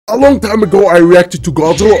A long time ago, I reacted to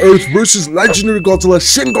Godzilla Earth versus Legendary Godzilla,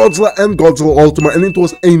 Shin Godzilla, and Godzilla Ultima, and it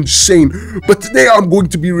was insane. But today, I'm going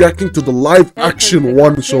to be reacting to the live action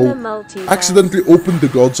one, so accidentally opened the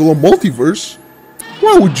Godzilla multiverse.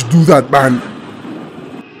 Why would you do that, man?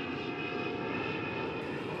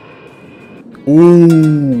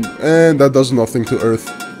 Ooh, and that does nothing to Earth.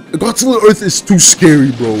 Godzilla Earth is too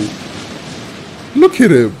scary, bro. Look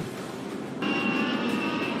at him.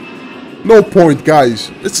 No point,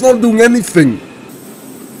 guys. It's not doing anything.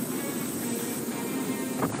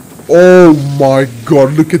 Oh my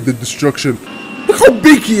god, look at the destruction. Look how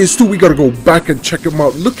big he is too. We gotta go back and check him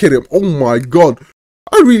out. Look at him. Oh my god.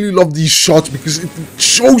 I really love these shots because it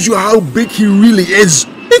shows you how big he really is.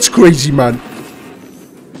 It's crazy, man.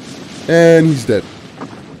 And he's dead.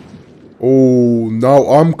 Oh, now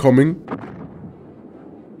I'm coming.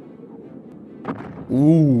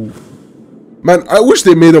 Ooh. Man, I wish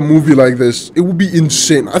they made a movie like this. It would be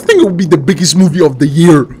insane. I think it would be the biggest movie of the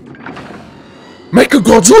year.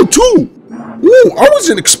 Mechagodzilla 2! Ooh, I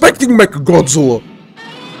wasn't expecting Mechagodzilla.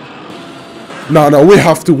 No, we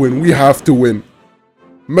have to win. We have to win.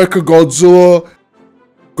 Mechagodzilla,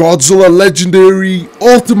 Godzilla Legendary,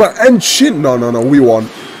 Ultima, and Shin. No, we won.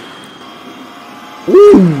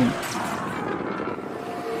 Ooh.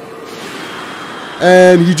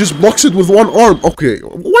 And he just blocks it with one arm. Okay,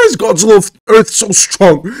 why is Godzilla Earth so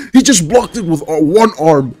strong? He just blocked it with one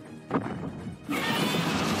arm.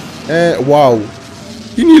 Wow.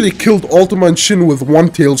 He nearly killed Ultima and Shin with one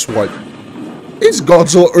tail swipe. Is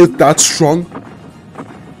Godzilla Earth that strong?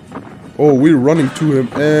 Oh, we're running to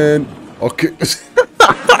him and... Okay.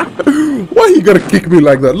 Why he gotta kick me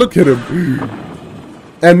like that? Look at him.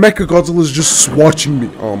 And Mechagodzilla is just watching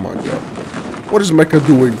me. Oh my god. What is Mecha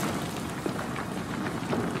doing?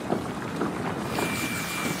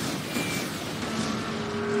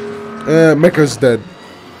 Mecha's dead.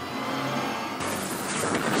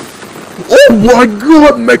 Oh my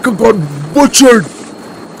god, Mecha got butchered!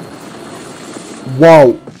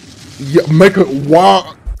 Wow. Yeah, Mecha,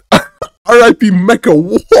 wow. R.I.P. Mecha,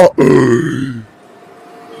 what?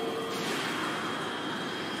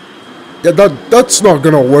 Yeah, that's not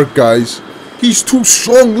gonna work, guys. He's too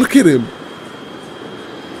strong, look at him.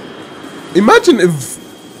 Imagine if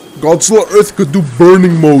Godzilla Earth could do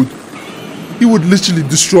burning mode. He would literally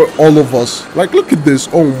destroy all of us. Like, look at this.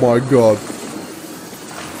 Oh my god.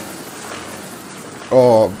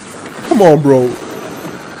 Oh, come on, bro.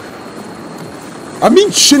 I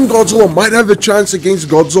mean, Shin Godzilla might have a chance against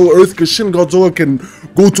Godzilla Earth because Shin Godzilla can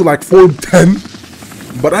go to like form 10.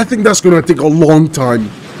 But I think that's gonna take a long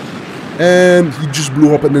time. And he just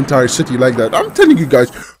blew up an entire city like that. I'm telling you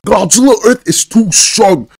guys, Godzilla Earth is too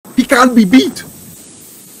strong. He can't be beat.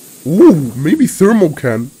 Ooh, maybe Thermo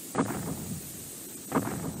can.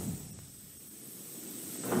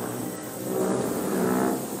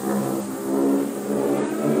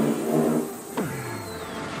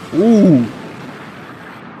 Ooh.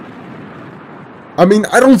 I mean,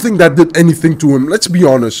 I don't think that did anything to him. Let's be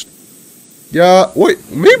honest. Yeah, wait,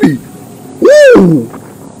 maybe. Ooh.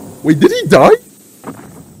 Wait, did he die?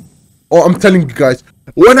 Oh, I'm telling you guys.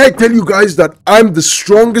 When I tell you guys that I'm the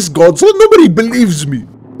strongest Godzilla, nobody believes me.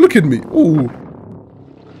 Look at me. Ooh.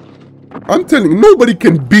 I'm telling you, nobody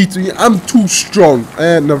can beat me. I'm too strong.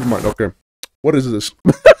 And never mind. Okay. What is this?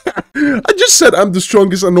 I just said I'm the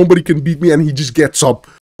strongest and nobody can beat me and he just gets up.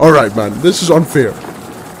 Alright, man. This is unfair.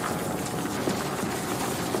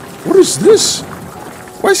 What is this?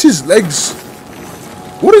 Why is his legs?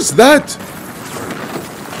 What is that?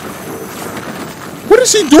 What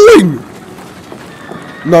is he doing?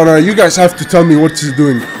 No, you guys have to tell me what he's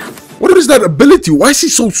doing. What is that ability? Why is he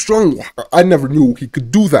so strong? I never knew he could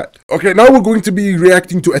do that. Okay, now we're going to be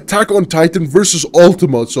reacting to Attack on Titan versus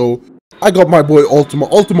Ultima. So, I got my boy Ultima.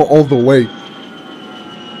 Ultima all the way.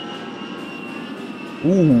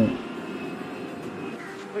 Ooh.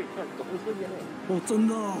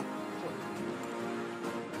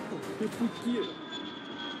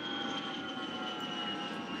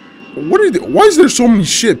 What are they? Why is there so many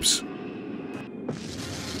ships?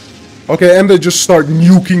 Okay, and they just start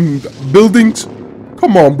nuking buildings.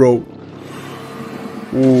 Come on, bro.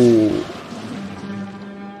 Ooh.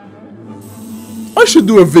 I should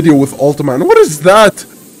do a video with Ultima. What is that?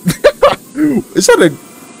 Is that a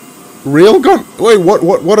railgun? Wait,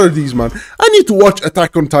 what are these, man? I need to watch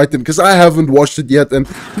Attack on Titan because I haven't watched it yet, and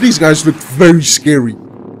these guys look very scary.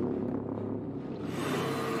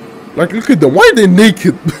 Like, look at them. Why are they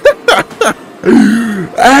naked?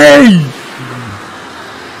 Hey!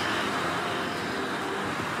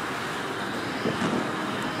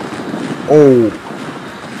 Oh.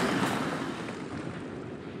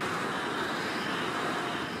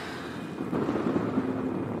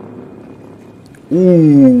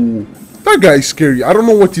 Ooh. That guy is scary. I don't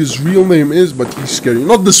know what his real name is, but he's scary.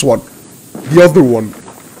 Not this one. The other one.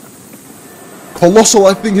 Colossal,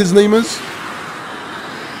 I think his name is.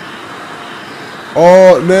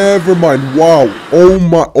 Oh, never mind. Wow. Oh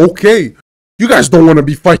my. Okay. You guys don't want to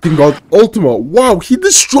be fighting God Ultima. Wow, he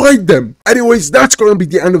destroyed them. Anyways, that's going to be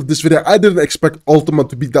the end of this video. I didn't expect Ultima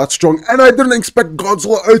to be that strong, and I didn't expect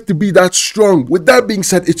Godzilla Earth to be that strong. With that being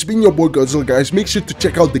said, it's been your boy Godzilla, guys. Make sure to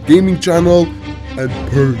check out the gaming channel, and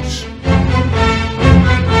peace.